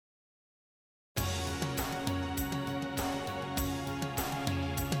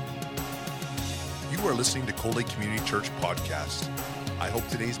are listening to Cold Lake Community Church Podcast. I hope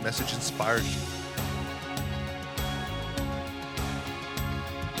today's message inspires you.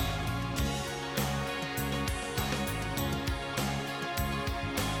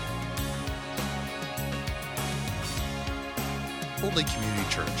 Cold Lake Community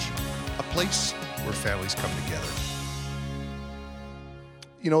Church, a place where families come together.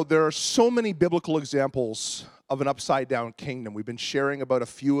 You know, there are so many biblical examples of an upside-down kingdom. We've been sharing about a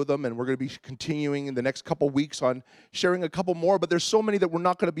few of them, and we're going to be continuing in the next couple weeks on sharing a couple more, but there's so many that we're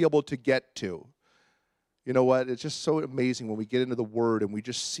not going to be able to get to. You know what? It's just so amazing when we get into the Word and we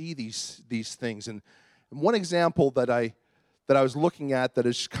just see these things. And one example that I was looking at that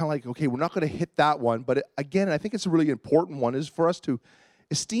is kind of like, okay, we're not going to hit that one, but again, I think it's a really important one, is for us to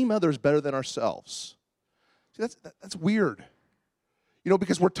esteem others better than ourselves. See, that's weird. You know,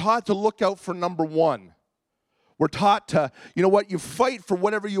 because we're taught to look out for number one. We're taught to, you know what, you fight for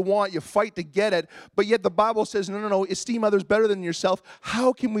whatever you want, you fight to get it, but yet the Bible says, no, esteem others better than yourself.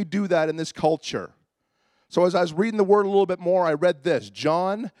 How can we do that in this culture? So as I was reading the Word a little bit more, I read this.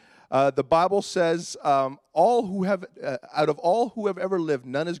 John, the Bible says, out of all who have ever lived,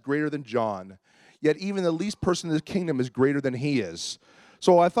 none is greater than John. Yet even the least person in the kingdom is greater than he is.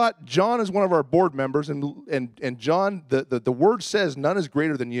 So I thought John is one of our board members, and John, the Word says none is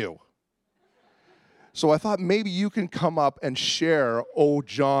greater than you. So I thought maybe you can come up and share, oh,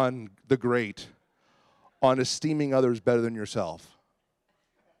 John the Great, on esteeming others better than yourself.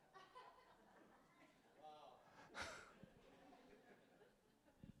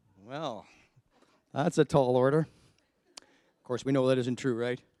 Well, that's a tall order. Of course, we know that isn't true,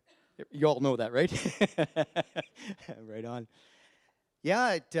 right? You all know that, right? Right on.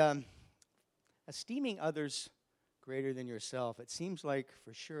 Yeah, esteeming others greater than yourself, it seems like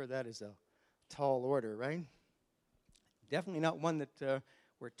for sure that is a tall order, right? Definitely not one that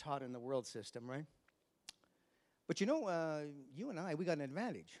we're taught in the world system, right? But you know, you and I, we got an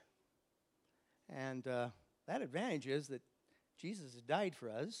advantage. And that advantage is that Jesus has died for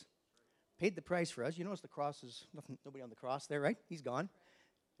us, paid the price for us. You notice the cross is, nobody on the cross there, right? He's gone,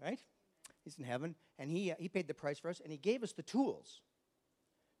 right? He's in heaven. And he paid the price for us, and he gave us the tools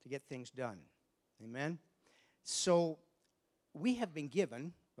to get things done. Amen? So we have been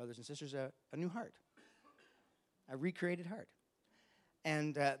given, brothers and sisters, a new heart, a recreated heart.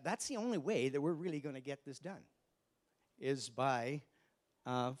 And that's the only way that we're really going to get this done, is by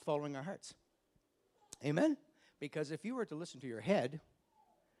following our hearts. Amen? Because if you were to listen to your head,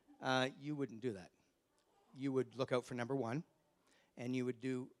 you wouldn't do that. You would look out for number one, and you would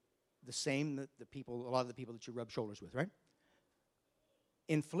do the same that a lot of the people that you rub shoulders with, right?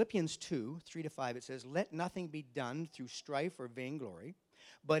 In Philippians 2, 3-5, it says, "Let nothing be done through strife or vainglory,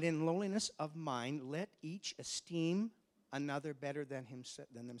 but in lowliness of mind, let each esteem another better than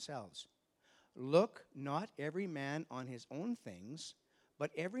themselves. Look not every man on his own things,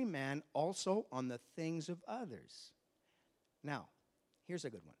 but every man also on the things of others." Now, here's a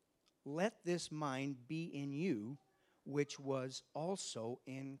good one. "Let this mind be in you, which was also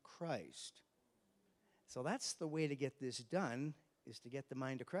in Christ." So that's the way to get this done, is to get the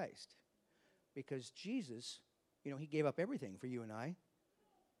mind of Christ. Because Jesus, you know, he gave up everything for you and I.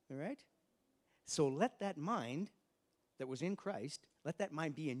 All right? So let that mind that was in Christ, let that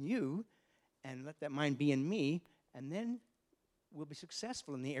mind be in you, and let that mind be in me, and then we'll be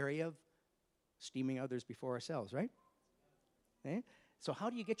successful in the area of esteeming others before ourselves, right? Okay? So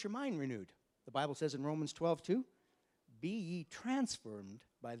how do you get your mind renewed? The Bible says in Romans 12:2, "Be ye transformed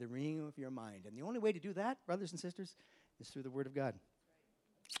by the renewing of your mind." And the only way to do that, brothers and sisters, is through the Word of God.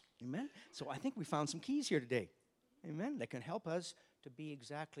 Amen? So I think we found some keys here today. Amen? That can help us to be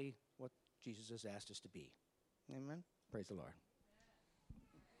exactly what Jesus has asked us to be. Amen? Praise the Lord.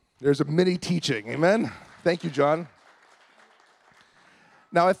 There's a mini teaching. Amen? Thank you, John.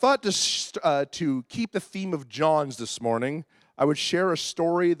 Now, I thought to keep the theme of John's this morning, I would share a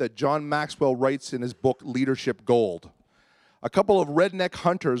story that John Maxwell writes in his book, Leadership Gold. A couple of redneck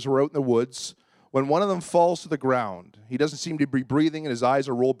hunters were out in the woods when one of them falls to the ground. He doesn't seem to be breathing, and his eyes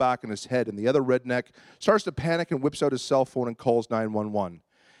are rolled back in his head, and the other redneck starts to panic and whips out his cell phone and calls 911.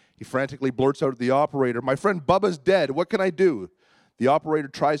 He frantically blurts out at the operator, "My friend Bubba's dead. What can I do?" The operator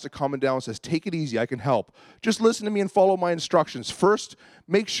tries to calm him down and says, "Take it easy, I can help. Just listen to me and follow my instructions. First,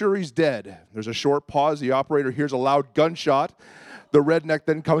 make sure he's dead." There's a short pause. The operator hears a loud gunshot. The redneck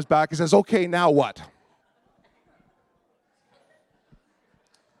then comes back and says, "Okay, now what?"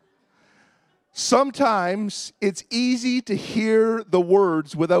 Sometimes it's easy to hear the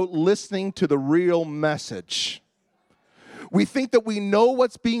words without listening to the real message. We think that we know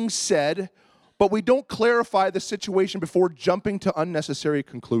what's being said, but we don't clarify the situation before jumping to unnecessary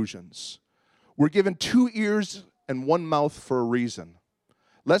conclusions. We're given 2 ears and 1 mouth for a reason.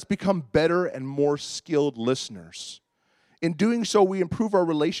 Let's become better and more skilled listeners. In doing so, we improve our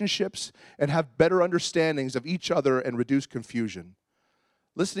relationships and have better understandings of each other and reduce confusion.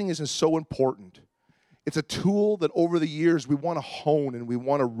 Listening is so important. It's a tool that over the years we want to hone and we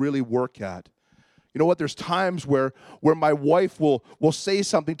want to really work at. You know what? There's times where my wife will say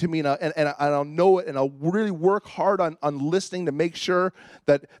something to me and I'll know it and I'll really work hard on listening to make sure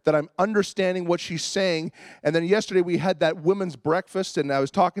that I'm understanding what she's saying. And then yesterday we had that women's breakfast and I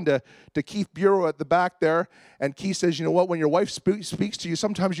was talking to Keith Bureau at the back there. And Keith says, you know what? When your wife speaks to you,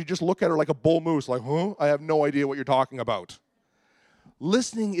 sometimes you just look at her like a bull moose, like, huh? I have no idea what you're talking about.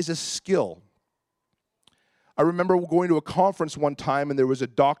 Listening is a skill. I remember going to a conference one time and there was a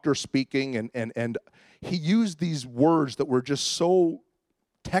doctor speaking and he used these words that were just so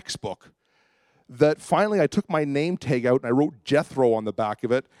textbook that finally I took my name tag out and I wrote Jethro on the back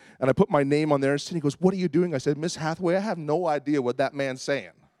of it and I put my name on there and he goes, what are you doing? I said, Miss Hathaway, I have no idea what that man's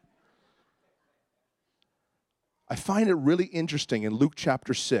saying. I find it really interesting in Luke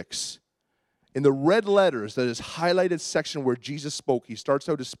chapter 6. In the red letters, that is highlighted section where Jesus spoke, he starts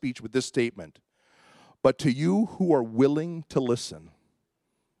out his speech with this statement. But to you who are willing to listen.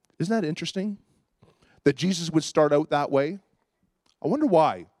 Isn't that interesting? That Jesus would start out that way? I wonder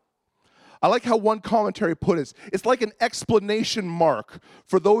why. I like how one commentary put it. It's like an explanation mark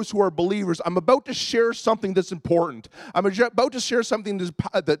for those who are believers. I'm about to share something that's important. I'm about to share something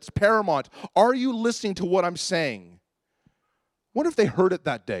that's paramount. Are you listening to what I'm saying? I wonder if they heard it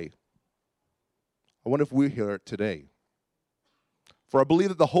that day. I wonder if we hear it today. For I believe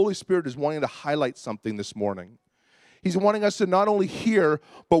that the Holy Spirit is wanting to highlight something this morning. He's wanting us to not only hear,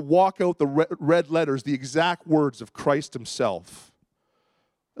 but walk out the red letters, the exact words of Christ himself.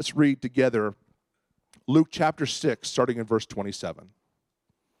 Let's read together Luke chapter 6, starting in verse 27.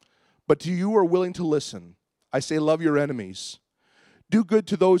 But to you who are willing to listen, I say love your enemies. Do good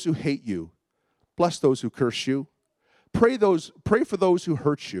to those who hate you. Bless those who curse you. Pray for those who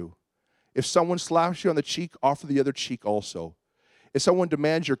hurt you. If someone slaps you on the cheek, offer the other cheek also. If someone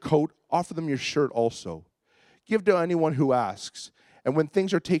demands your coat, offer them your shirt also. Give to anyone who asks. And when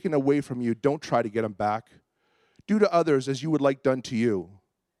things are taken away from you, don't try to get them back. Do to others as you would like done to you.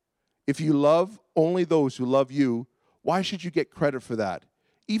 If you love only those who love you, why should you get credit for that?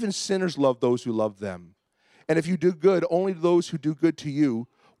 Even sinners love those who love them. And if you do good only to those who do good to you,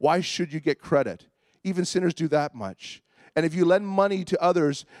 why should you get credit? Even sinners do that much. And if you lend money to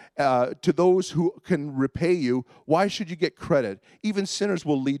others, to those who can repay you, why should you get credit? Even sinners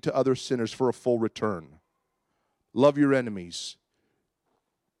will lead to other sinners for a full return. Love your enemies.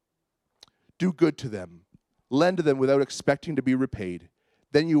 Do good to them. Lend to them without expecting to be repaid.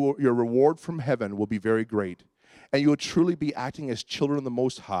 Then your reward from heaven will be very great. And you will truly be acting as children of the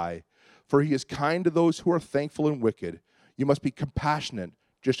Most High. For he is kind to those who are thankful and wicked. You must be compassionate,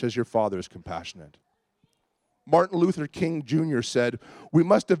 just as your Father is compassionate. Martin Luther King Jr. said, we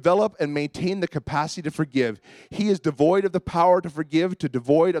must develop and maintain the capacity to forgive. He is devoid of the power to forgive,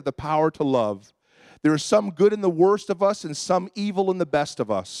 devoid of the power to love. There is some good in the worst of us and some evil in the best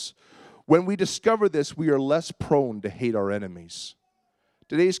of us. When we discover this, we are less prone to hate our enemies.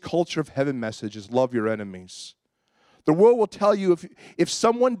 Today's culture of heaven message is love your enemies. The world will tell you if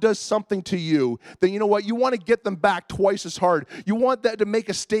someone does something to you, then you know what? You want to get them back twice as hard. You want that to make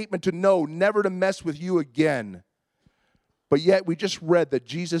a statement to know, never to mess with you again. But yet we just read that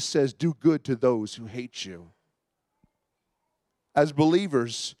Jesus says, do good to those who hate you. As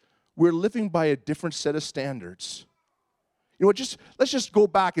believers, we're living by a different set of standards. You know what? Let's just go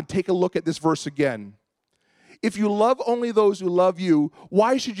back and take a look at this verse again. If you love only those who love you,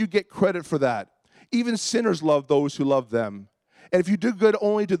 why should you get credit for that? Even sinners love those who love them. And if you do good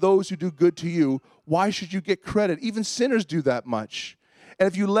only to those who do good to you, why should you get credit? Even sinners do that much. And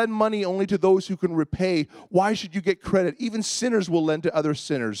if you lend money only to those who can repay, why should you get credit? Even sinners will lend to other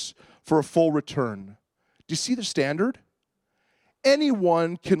sinners for a full return. Do you see the standard?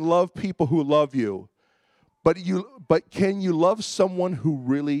 Anyone can love people who love you, but can you love someone who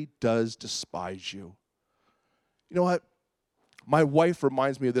really does despise you? You know what? My wife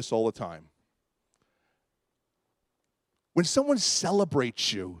reminds me of this all the time. When someone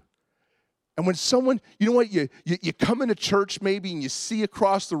celebrates you, and when someone, you know what, you come into church maybe and you see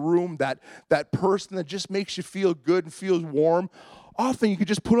across the room that person that just makes you feel good and feels warm, often you could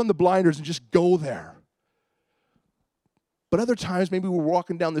just put on the blinders and just go there. But other times, maybe we're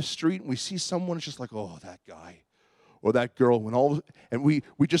walking down the street and we see someone, it's just like, oh, that guy or that girl, and we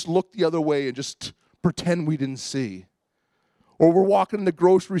just look the other way and just pretend we didn't see. Or we're walking in the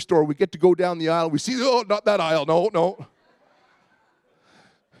grocery store, we get to go down the aisle, we see, oh, not that aisle, no.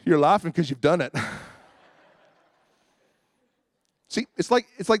 You're laughing because you've done it. See, it's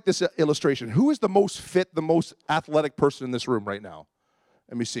like this illustration. Who is the most fit, the most athletic person in this room right now?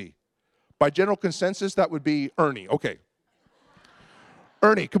 Let me see. By general consensus, that would be Ernie. Okay.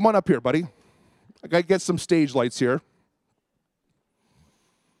 Ernie, come on up here, buddy. I got to get some stage lights here.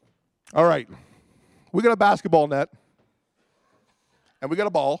 All right. We got a basketball net, and we got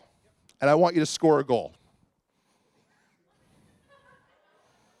a ball, and I want you to score a goal.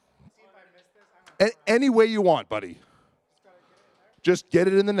 Any way you want, buddy. Just get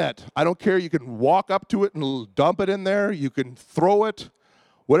it in the net. I don't care. You can walk up to it and dump it in there. You can throw it,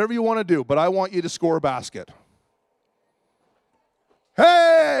 whatever you want to do, but I want you to score a basket.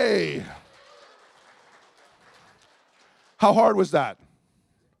 Hey! How hard was that?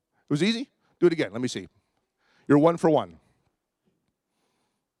 It was easy? Do it again. Let me see. You're 1 for 1.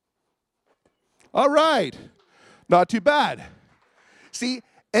 All right. Not too bad. See,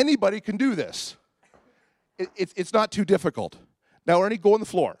 anybody can do this. It's not too difficult. Now, Ernie, go on the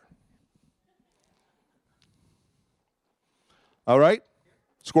floor. All right?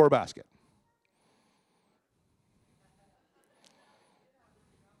 Score a basket.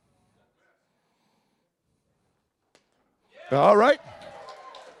 All right.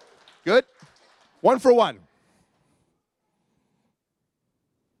 Good. 1 for 1.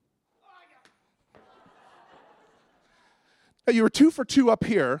 Now, you were 2 for 2 up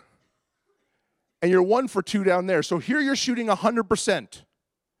here, and you're 1 for 2 down there. So here you're shooting 100%.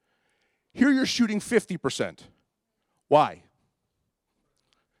 Here you're shooting 50%. Why?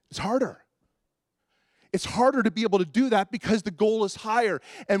 It's harder. It's harder to be able to do that because the goal is higher.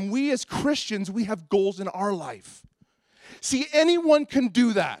 And we as Christians, we have goals in our life. See, anyone can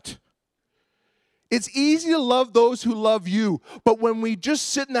do that. It's easy to love those who love you. But when we just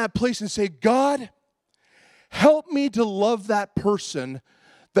sit in that place and say, God, help me to love that person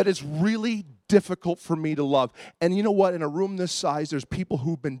that is really difficult for me to love. And you know what? In a room this size, there's people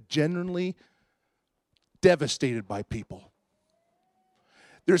who've been genuinely devastated by people.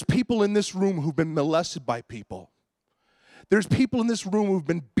 There's people in this room who've been molested by people. There's people in this room who've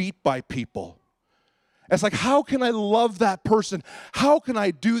been beat by people. It's like, how can I love that person? How can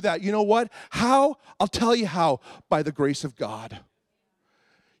I do that? You know what? How? I'll tell you how. By the grace of God.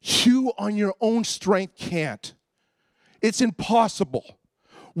 You on your own strength can't. It's impossible.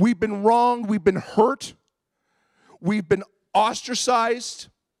 We've been wronged. We've been hurt. We've been ostracized.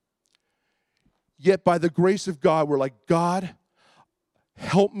 Yet by the grace of God, we're like, God,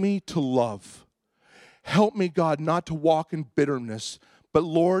 help me to love. Help me, God, not to walk in bitterness. But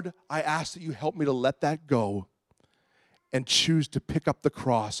Lord, I ask that you help me to let that go and choose to pick up the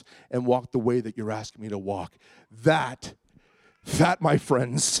cross and walk the way that you're asking me to walk. That, my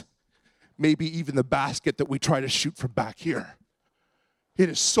friends, may be even the basket that we try to shoot from back here. It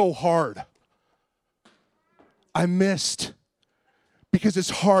is so hard. I missed. Because it's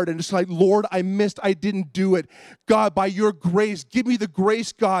hard, and it's like, Lord, I missed, I didn't do it. God, by your grace, give me the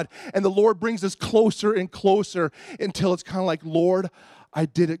grace, God. And the Lord brings us closer and closer until it's kind of like, Lord, I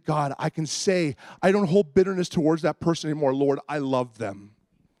did it, God. I can say, I don't hold bitterness towards that person anymore. Lord, I love them.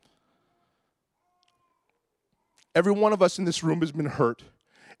 Every one of us in this room has been hurt.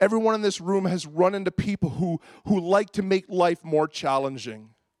 Everyone in this room has run into people who like to make life more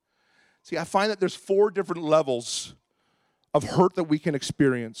challenging. See, I find that there's 4 different levels of hurt that we can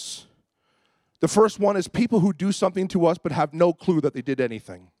experience. The first one is people who do something to us but have no clue that they did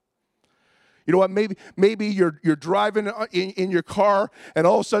anything. You know what? Maybe you're driving in your car and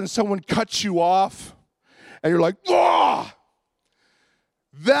all of a sudden someone cuts you off and you're like, "Ah,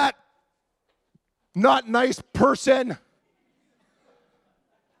 that not nice person."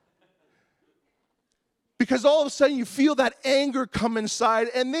 Because all of a sudden you feel that anger come inside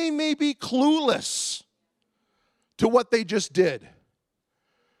and they may be clueless to what they just did.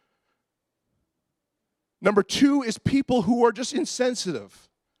 Number 2 is people who are just insensitive.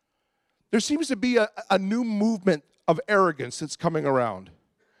 There seems to be a new movement of arrogance that's coming around.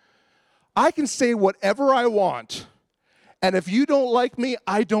 I can say whatever I want, and if you don't like me,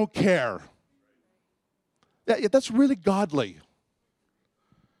 I don't care. That's really godly.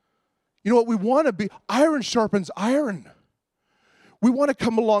 You know what? We want to be, iron sharpens iron. We want to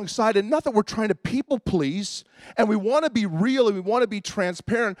come alongside, and not that we're trying to people please, and we want to be real and we want to be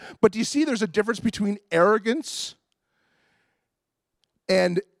transparent, but do you see there's a difference between arrogance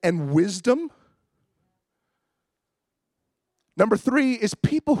and wisdom? Number 3 is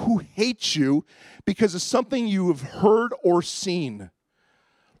people who hate you because of something you have heard or seen.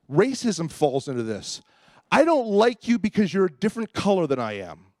 Racism falls into this. I don't like you because you're a different color than I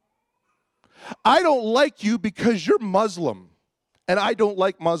am. I don't like you because you're Muslim. and I don't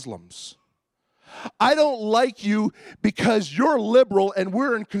like Muslims. I don't like you because you're liberal and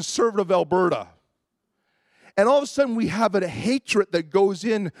we're in conservative Alberta. And all of a sudden we have a hatred that goes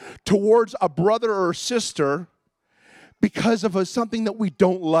in towards a brother or sister because of something that we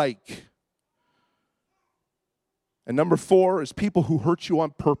don't like. And number 4 is people who hurt you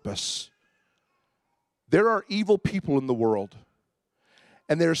on purpose. There are evil people in the world.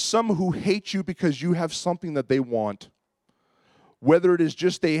 And there's some who hate you because you have something that they want. Whether it is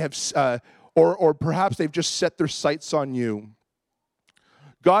just they have, or perhaps they've just set their sights on you.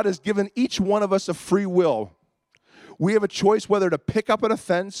 God has given each one of us a free will. We have a choice whether to pick up an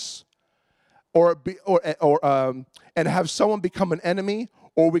offense and have someone become an enemy,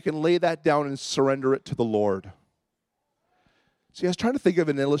 or we can lay that down and surrender it to the Lord. See, I was trying to think of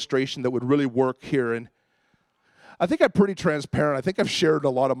an illustration that would really work here, and I think I'm pretty transparent. I think I've shared a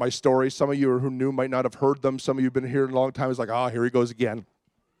lot of my stories. Some of you who knew might not have heard them. Some of you have been here a long time. It's like, here he goes again.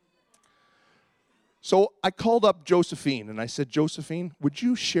 So I called up Josephine, and I said, Josephine, would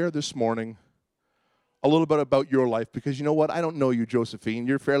you share this morning a little bit about your life? Because you know what? I don't know you, Josephine.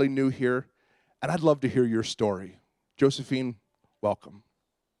 You're fairly new here, and I'd love to hear your story. Josephine, welcome.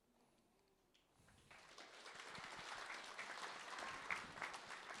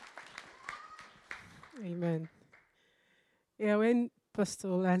 Amen. Yeah, when Pastor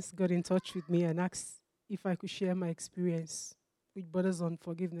Lance got in touch with me and asked if I could share my experience with Brothers on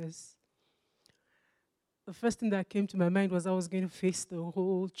Forgiveness, the first thing that came to my mind was I was going to face the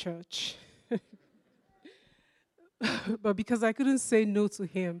whole church. But because I couldn't say no to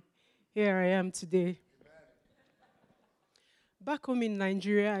him, here I am today. Back home in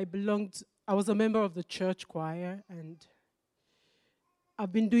Nigeria, I was a member of the church choir, and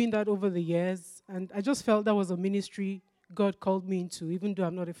I've been doing that over the years, and I just felt that was a ministry God called me into, even though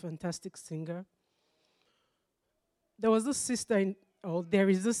I'm not a fantastic singer. There is this sister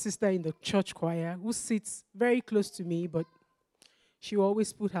in the church choir who sits very close to me, but she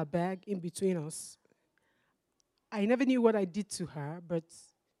always put her bag in between us. I never knew what I did to her, but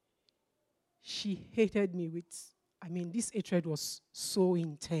she hated me this hatred was so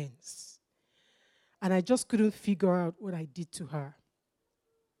intense. And I just couldn't figure out what I did to her.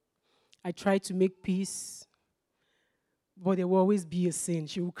 I tried to make peace, but there will always be a sin.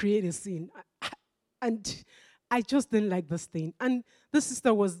 She will create a sin. And I just didn't like this thing. And this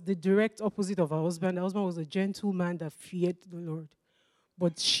sister was the direct opposite of her husband. Her husband was a gentleman that feared the Lord.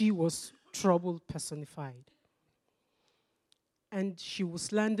 But she was trouble personified. And she would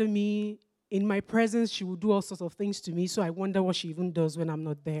slander me. In my presence, she would do all sorts of things to me, so I wonder what she even does when I'm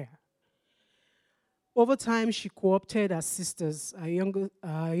not there. Over time, she co-opted her sisters, her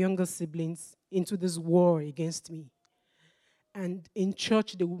younger siblings, into this war against me. And in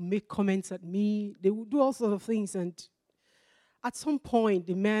church, they would make comments at me. They would do all sorts of things. And at some point,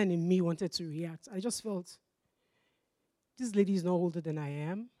 the man in me wanted to react. I just felt, this lady is not older than I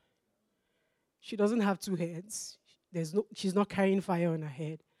am. She doesn't have 2 heads. She's not carrying fire on her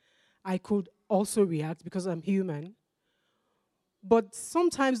head. I could also react because I'm human. But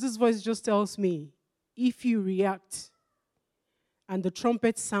sometimes this voice just tells me, if you react and the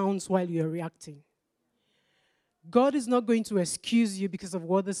trumpet sounds while you're reacting, God is not going to excuse you because of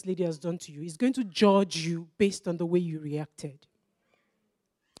what this lady has done to you. He's going to judge you based on the way you reacted.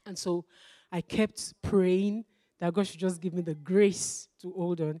 And so I kept praying that God should just give me the grace to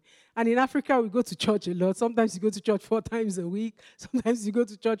hold on. And in Africa, we go to church a lot. Sometimes you go to church 4 times a week. Sometimes you go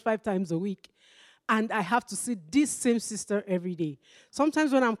to church 5 times a week. And I have to see this same sister every day.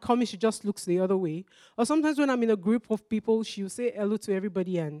 Sometimes when I'm coming, she just looks the other way. Or sometimes when I'm in a group of people, she'll say hello to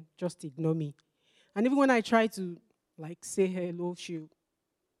everybody and just ignore me. And even when I try to, say hello, she,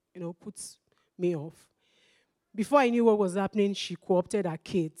 puts me off. Before I knew what was happening, she co-opted her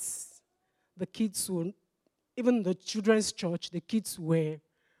kids. The kids were, even the children's church, the kids were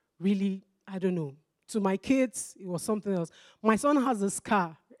really, to my kids, it was something else. My son has a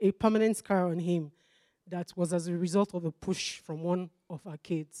scar, a permanent scar on him that was as a result of a push from one of our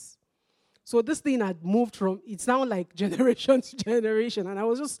kids. So this thing had moved it's now like generation to generation, and I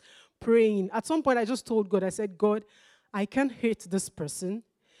was just praying. At some point, I just told God, I said, God, I can't hate this person,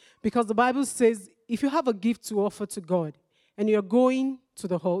 because the Bible says if you have a gift to offer to God, and you're going to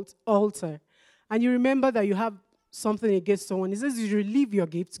the altar, and you remember that you have something against someone, it says you should leave your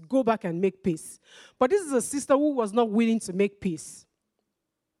gifts, go back and make peace. But this is a sister who was not willing to make peace.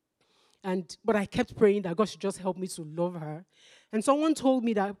 But I kept praying that God should just help me to love her. And someone told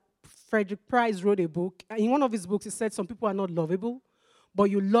me that Frederick Price wrote a book. In one of his books, he said some people are not lovable,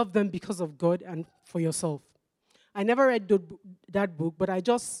 but you love them because of God and for yourself. I never read that book, but I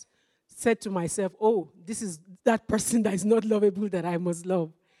just said to myself, oh, this is that person that is not lovable that I must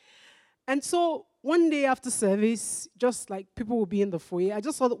love. And so one day after service, just like people will be in the foyer, I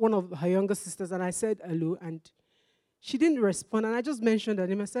just saw one of her younger sisters and I said hello, and she didn't respond. And I just mentioned her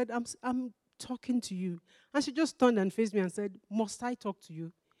name. I said, I'm talking to you. And she just turned and faced me and said, must I talk to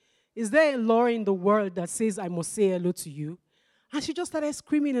you? Is there a law in the world that says I must say hello to you? And she just started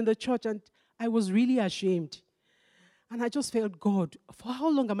screaming in the church, and I was really ashamed. And I just felt, God, for how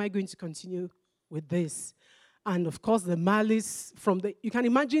long am I going to continue with this? And of course, the malice you can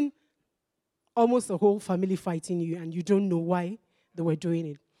imagine almost the whole family fighting you, and you don't know why they were doing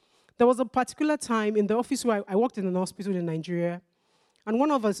it. There was a particular time in the office where I worked in an hospital in Nigeria, and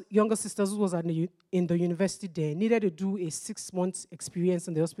one of us younger sisters who was in the university there needed to do a 6-month experience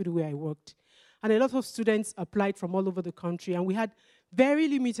in the hospital where I worked. And a lot of students applied from all over the country, and we had very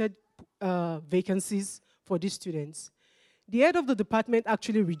limited vacancies for these students. The head of the department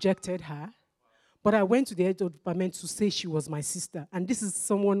actually rejected her, but I went to the head of the department to say she was my sister. And this is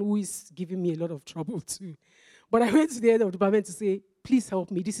someone who is giving me a lot of trouble too. But I went to the head of the department to say, please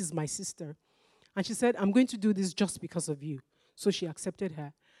help me, this is my sister. And she said, I'm going to do this just because of you. So she accepted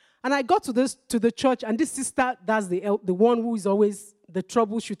her. And I got to the church, and this sister, that's the one who is always the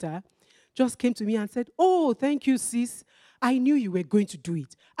troubleshooter, just came to me and said, oh, thank you, sis. I knew you were going to do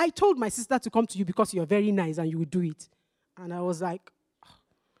it. I told my sister to come to you because you're very nice and you would do it. And I was like,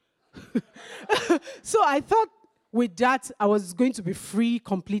 so I thought with that, I was going to be free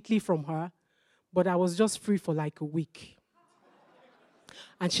completely from her, but I was just free for like a week.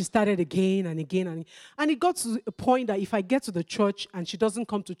 And she started again and again. And it got to a point that if I get to the church and she doesn't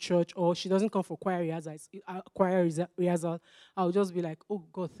come to church or she doesn't come for choir rehearsal, I'll just be like, oh,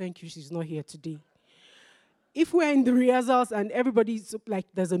 God, thank you, she's not here today. If we're in the rehearsals and everybody's like,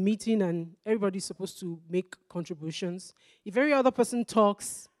 there's a meeting and everybody's supposed to make contributions, if every other person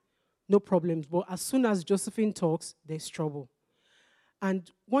talks, no problems. But as soon as Josephine talks, there's trouble.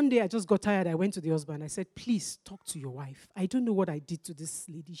 And one day I just got tired. I went to the husband. I said, please talk to your wife. I don't know what I did to this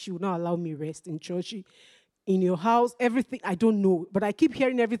lady. She would not allow me rest in church, in your house, everything. I don't know. But I keep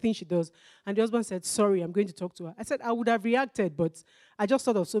hearing everything she does. And the husband said, sorry, I'm going to talk to her. I said, I would have reacted, but I just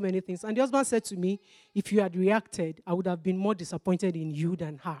thought of so many things. And the husband said to me, if you had reacted, I would have been more disappointed in you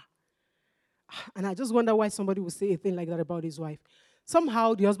than her. And I just wonder why somebody would say a thing like that about his wife.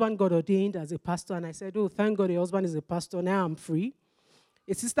 Somehow the husband got ordained as a pastor. And I said, oh, thank God the husband is a pastor. Now I'm free.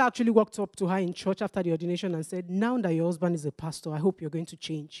 A sister actually walked up to her in church after the ordination and said, now that your husband is a pastor, I hope you're going to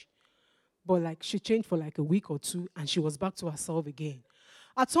change. But like she changed for like a week or two, and she was back to herself again.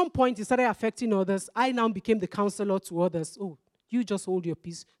 At some point, it started affecting others. I now became the counselor to others. Oh, you just hold your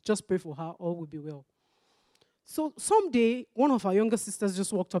peace. Just pray for her. All will be well. So someday, one of our younger sisters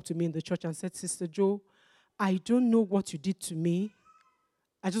just walked up to me in the church and said, Sister Joe, I don't know what you did to me.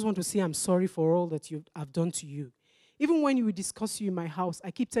 I just want to say I'm sorry for all that I've done to you. Even when we discuss you in my house, I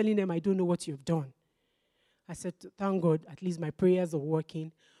keep telling them I don't know what you've done. I said, thank God, at least my prayers are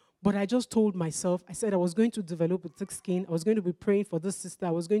working. But I just told myself, I said I was going to develop a thick skin. I was going to be praying for this sister. I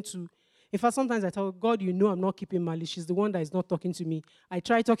was going to, in fact, sometimes I tell God, you know I'm not keeping malice. She's the one that is not talking to me. I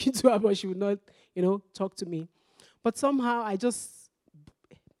tried talking to her, but she would not, talk to me. But somehow I just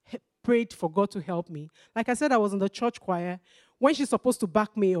prayed for God to help me. Like I said, I was in the church choir. When she's supposed to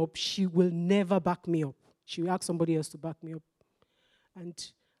back me up, she will never back me up. She will ask somebody else to back me up. And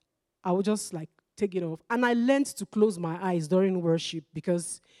I would just take it off. And I learned to close my eyes during worship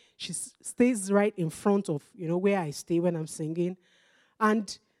because she stays right in front of, where I stay when I'm singing.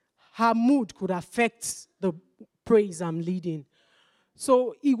 And her mood could affect the praise I'm leading.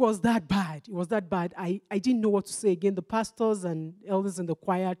 So it was that bad. It was that bad. I didn't know what to say. Again, the pastors and elders in the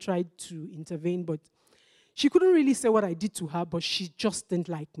choir tried to intervene, but she couldn't really say what I did to her, but she just didn't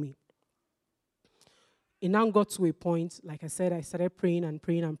like me. It now got to a point, like I said, I started praying and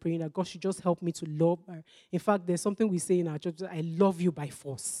praying and praying that God should just help me to love her. In fact, there's something we say in our church, I love you by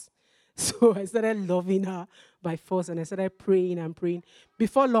force. So I started loving her by force, and I started praying and praying.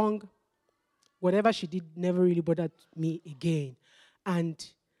 Before long, whatever she did never really bothered me again. And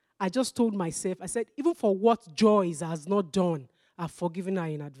I just told myself, I said, even for what Joyce has not done, I've forgiven her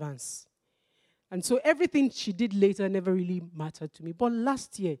in advance. And so everything she did later never really mattered to me. But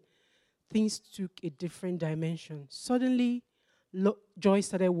last year, things took a different dimension. Suddenly, Joy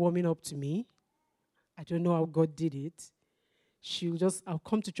started warming up to me. I don't know how God did it. I'll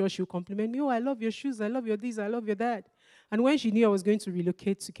come to church, she'll compliment me. Oh, I love your shoes, I love your this, I love your that. And when she knew I was going to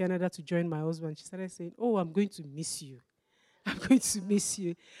relocate to Canada to join my husband, she started saying, oh, I'm going to miss you. I'm going to miss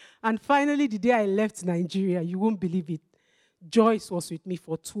you. And finally, the day I left Nigeria, you won't believe it, Joyce was with me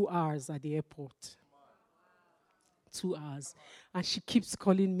for 2 hours at the airport. 2 hours. And she keeps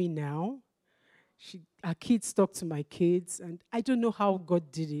calling me now. Her kids talk to my kids. And I don't know how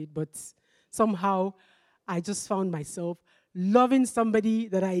God did it, but somehow I just found myself loving somebody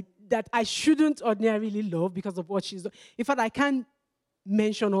that I shouldn't ordinarily love because of what she's done. In fact, I can't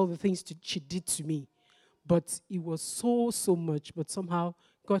mention all the things she did to me. But it was so much. But somehow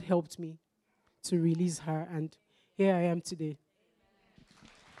God helped me to release her. And here I am today.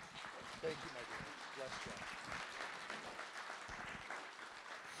 Thank you, my dear. Bless you.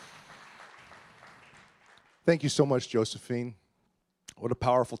 Thank you so much, Josephine. What a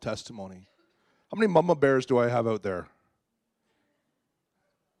powerful testimony. How many mama bears do I have out there?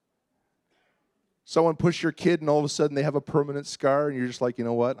 Someone push your kid and all of a sudden they have a permanent scar and you're just like, you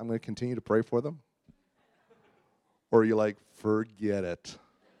know what? I'm going to continue to pray for them. Or you're like, forget it.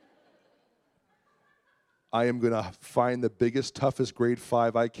 I am going to find the biggest, toughest grade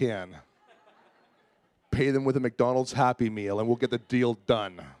 5 I can. Pay them with a McDonald's Happy Meal and we'll get the deal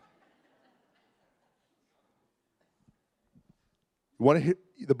done. You want to hear,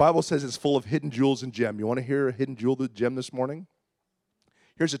 the Bible says it's full of hidden jewels and gems. You want to hear a hidden jewel, gem this morning?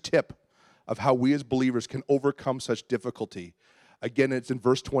 Here's a tip of how we as believers can overcome such difficulty. Again, it's in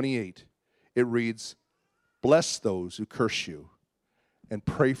verse 28. It reads, bless those who curse you and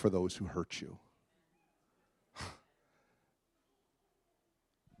pray for those who hurt you.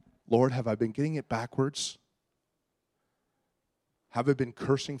 Lord, have I been getting it backwards? Have I been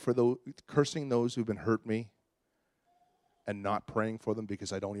cursing those who've been hurt me and not praying for them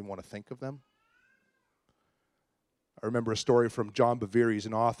because I don't even want to think of them? I remember a story from John Bevere. He's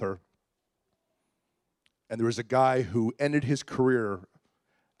an author. And there was a guy who ended his career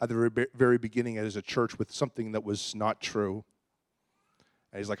at the very beginning as a church with something that was not true.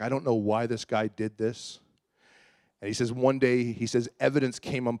 And he's like, I don't know why this guy did this. And he says, one day, he says, evidence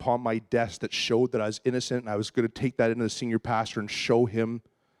came upon my desk that showed that I was innocent, and I was going to take that into the senior pastor and show him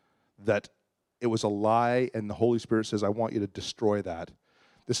that it was a lie, and the Holy Spirit says, I want you to destroy that.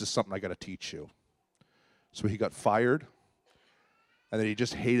 This is something I got to teach you. So he got fired, and then he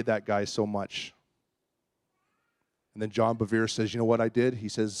just hated that guy so much. And then John Bevere says, you know what I did? He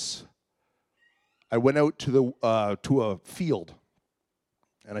says, I went out to a field,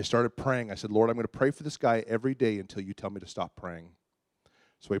 and I started praying. I said, Lord, I'm going to pray for this guy every day until you tell me to stop praying.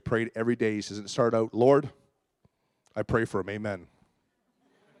 So I prayed every day. He says, and it started out, Lord, I pray for him, amen.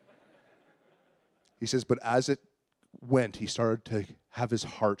 He says, but as it went, he started to have his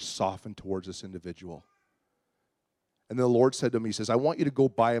heart soften towards this individual. And then the Lord said to him, he says, I want you to go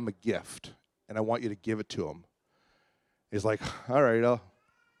buy him a gift, and I want you to give it to him. He's like, all right, I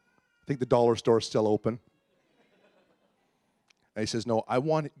think the dollar store's still open. And he says, no, I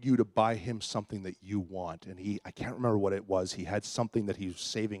want you to buy him something that you want. And I can't remember what it was. He had something that he was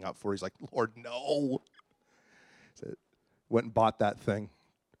saving up for. He's like, Lord, no. So went and bought that thing.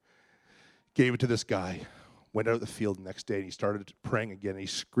 Gave it to this guy. Went out of the field the next day, and he started praying again. And he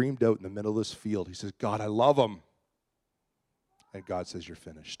screamed out in the middle of this field. He says, God, I love him. And God says, you're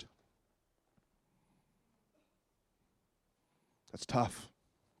finished. That's tough.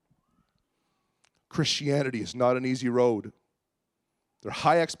 Christianity is not an easy road. There are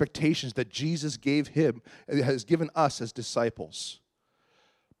high expectations that Jesus has given us as disciples.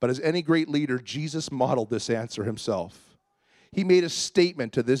 But as any great leader, Jesus modeled this answer himself. He made a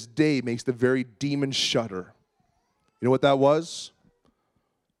statement to this day makes the very demons shudder. You know what that was?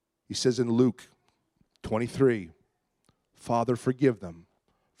 He says in Luke 23, Father, forgive them,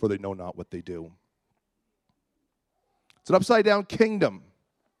 for they know not what they do. It's an upside-down kingdom.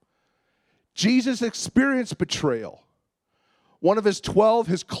 Jesus experienced betrayal. One of his 12,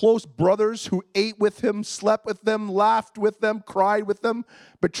 his close brothers who ate with him, slept with them, laughed with them, cried with them,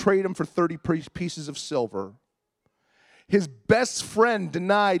 betrayed him for 30 pieces of silver. His best friend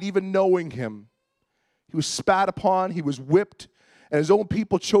denied even knowing him. He was spat upon, he was whipped, and his own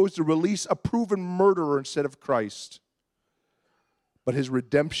people chose to release a proven murderer instead of Christ. But his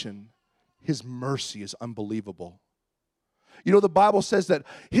redemption, his mercy is unbelievable. You know, the Bible says that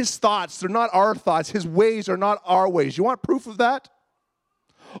his thoughts, they're not our thoughts. His ways are not our ways. You want proof of that?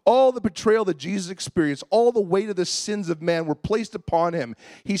 All the betrayal that Jesus experienced, all the weight of the sins of man were placed upon him.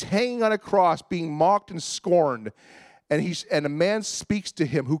 He's hanging on a cross, being mocked and scorned. And a man speaks to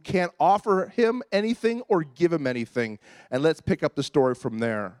him who can't offer him anything or give him anything. And let's pick up the story from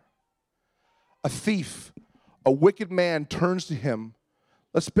there. A thief, a wicked man turns to him.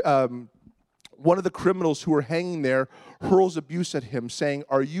 One of the criminals who were hanging there hurls abuse at him, saying,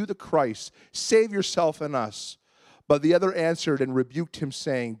 "Are you the Christ? Save yourself and us." But the other answered and rebuked him,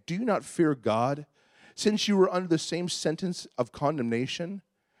 saying, "Do you not fear God, since you were under the same sentence of condemnation?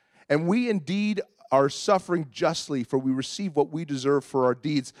 And we indeed are suffering justly, for we receive what we deserve for our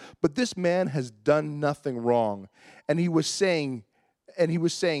deeds. But this man has done nothing wrong. And he was saying,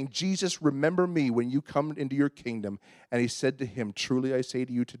 Jesus, remember me when you come into your kingdom. And he said to him, truly I say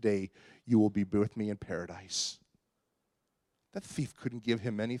to you today, you will be with me in paradise. That thief couldn't give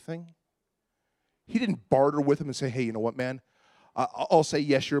him anything. He didn't barter with him and say, hey, you know what, man? I'll say,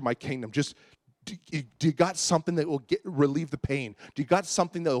 yes, you're in my kingdom. Just, do you got something that will relieve the pain? Do you got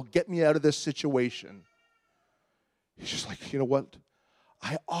something that will get me out of this situation? He's just like, you know what?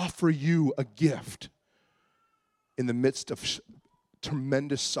 I offer you a gift in the midst of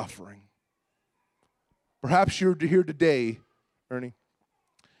tremendous suffering. Perhaps you're here today, Ernie,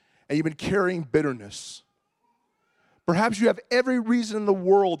 and you've been carrying bitterness. Perhaps you have every reason in the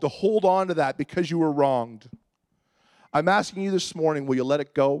world to hold on to that because you were wronged. I'm asking you this morning, will you let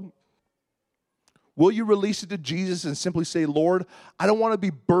it go? Will you release it to Jesus and simply say, Lord, I don't want to be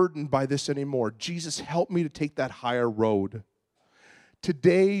burdened by this anymore. Jesus, help me to take that higher road.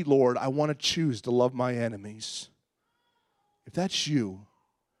 Today, Lord, I want to choose to love my enemies. If that's you,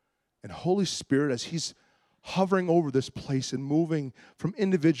 and Holy Spirit, as He's hovering over this place and moving from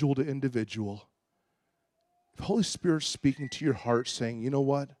individual to individual, if Holy Spirit's speaking to your heart saying, you know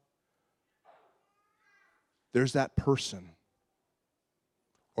what? There's that person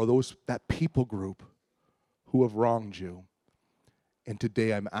or that people group who have wronged you. And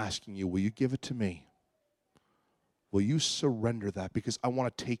today I'm asking you, will you give it to me? Will you surrender that? Because I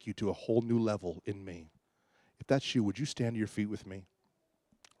want to take you to a whole new level in me. If that's you, would you stand to your feet with me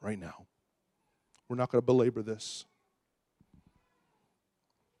right now? We're not going to belabor this.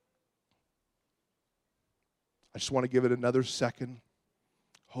 I just want to give it another second.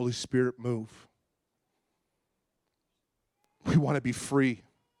 Holy Spirit, move. We want to be free.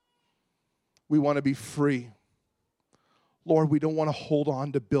 We want to be free. Lord, we don't want to hold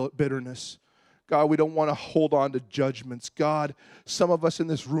on to bitterness. God, we don't want to hold on to judgments. God, some of us in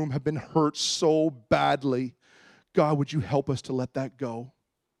this room have been hurt so badly. God, would you help us to let that go?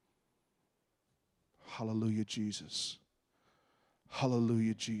 Hallelujah, Jesus.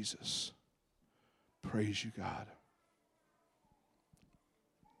 Hallelujah, Jesus. Praise you, God.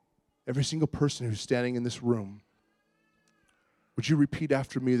 Every single person who's standing in this room, would you repeat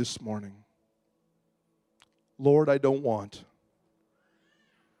after me this morning? Lord, I don't want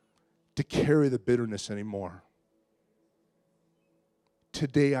to carry the bitterness anymore.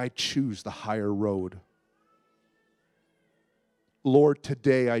 Today I choose the higher road. Lord,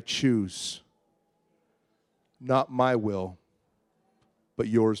 today I choose not my will, but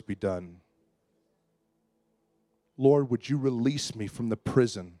yours be done. Lord, would you release me from the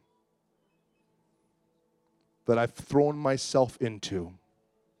prison that I've thrown myself into?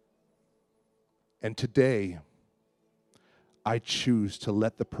 And today, I choose to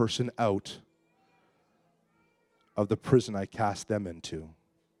let the person out of the prison I cast them into.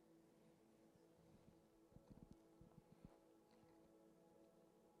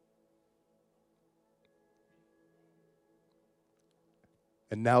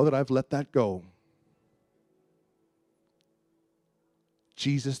 And now that I've let that go,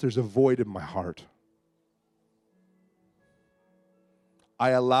 Jesus, there's a void in my heart. I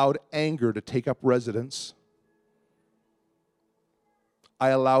allowed anger to take up residence. I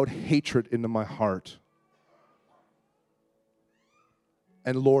allowed hatred into my heart.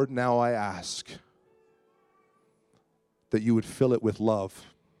 And Lord, now I ask that you would fill it with love,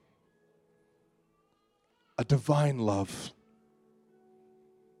 a divine love,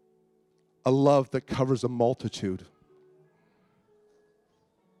 a love that covers a multitude.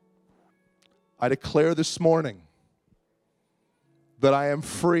 I declare this morning that I am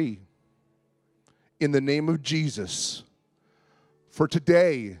free in the name of Jesus. For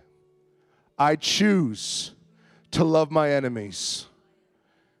today, I choose to love my enemies.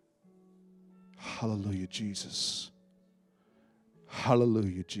 Hallelujah, Jesus.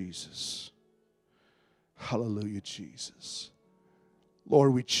 Hallelujah, Jesus. Hallelujah, Jesus.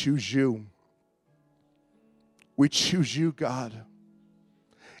 Lord, we choose you. We choose you, God.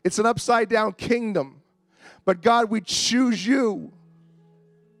 It's an upside down kingdom, but God, we choose you.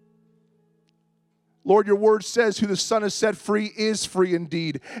 Lord, your word says who the Son has set free is free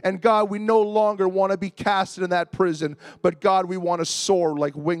indeed. And God, we no longer want to be cast in that prison, but God, we want to soar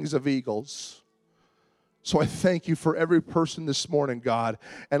like wings of eagles. So I thank you for every person this morning, God.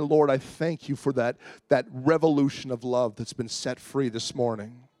 And Lord, I thank you for that revolution of love that's been set free this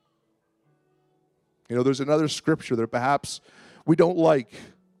morning. You know, there's another scripture that perhaps we don't like,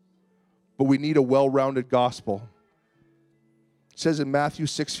 but we need a well-rounded gospel. It says in Matthew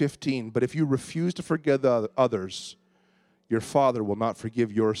 6:15, but if you refuse to forgive others, your Father will not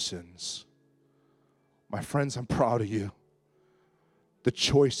forgive your sins. My friends, I'm proud of you. The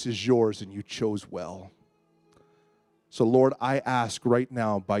choice is yours, and you chose well. So, Lord, I ask right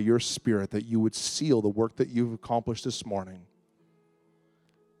now by your Spirit that you would seal the work that you've accomplished this morning.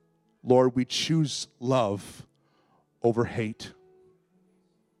 Lord, we choose love over hate.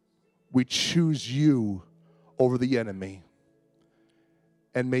 We choose you over the enemy.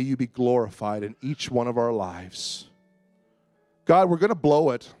 And may you be glorified in each one of our lives. God, we're going to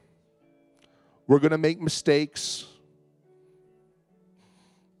blow it. We're going to make mistakes.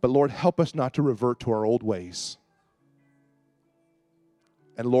 But Lord, help us not to revert to our old ways.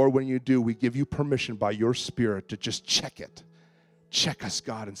 And Lord, when you do, we give you permission by your Spirit to just check it. Check us,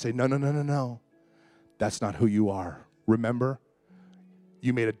 God, and say, no, no, no, no, no. That's not who you are. Remember,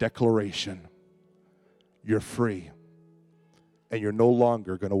 you made a declaration. You're free. And you're no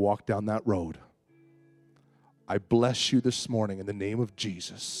longer going to walk down that road. I bless you this morning in the name of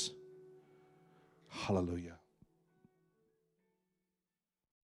Jesus. Hallelujah.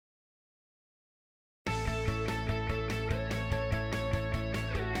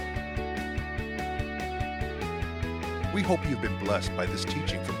 We hope you've been blessed by this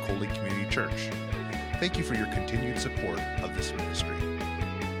teaching from Cold Lake Community Church. Thank you for your continued support of this ministry.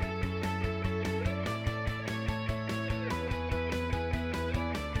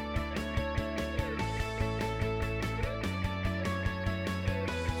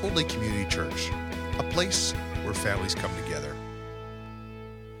 Cold Lake Community Church, a place where families come together.